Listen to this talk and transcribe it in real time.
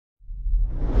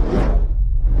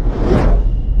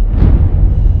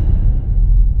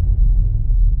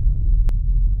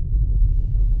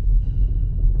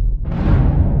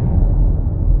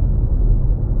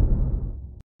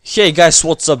Hey guys,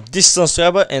 what's up? This is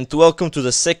Sunstriber and welcome to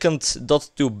the second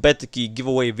Dota 2 beta key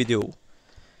giveaway video.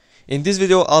 In this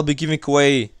video I'll be giving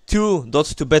away 2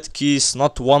 Dota 2 beta keys,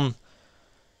 not one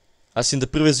as in the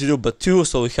previous video, but 2,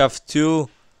 so we have 2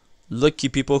 lucky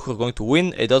people who are going to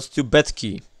win a Dota 2 beta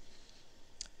key.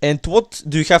 And what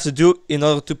do you have to do in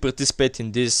order to participate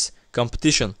in this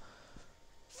competition?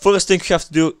 First thing you have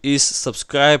to do is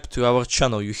subscribe to our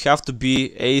channel. You have to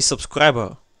be a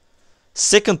subscriber.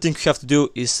 Second thing you have to do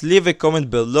is leave a comment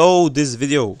below this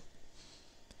video.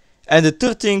 And the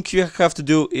third thing you have to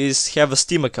do is have a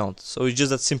Steam account. So it's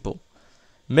just that simple.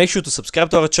 Make sure to subscribe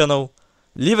to our channel,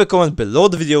 leave a comment below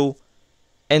the video,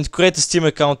 and create a Steam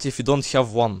account if you don't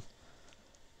have one.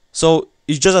 So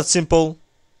it's just that simple,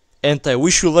 and I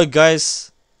wish you luck,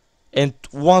 guys. And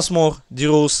once more, the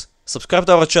rules: subscribe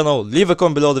to our channel, leave a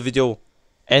comment below the video,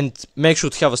 and make sure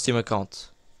to have a Steam account.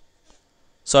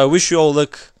 So I wish you all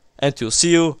luck, and we'll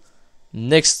see you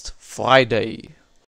next Friday.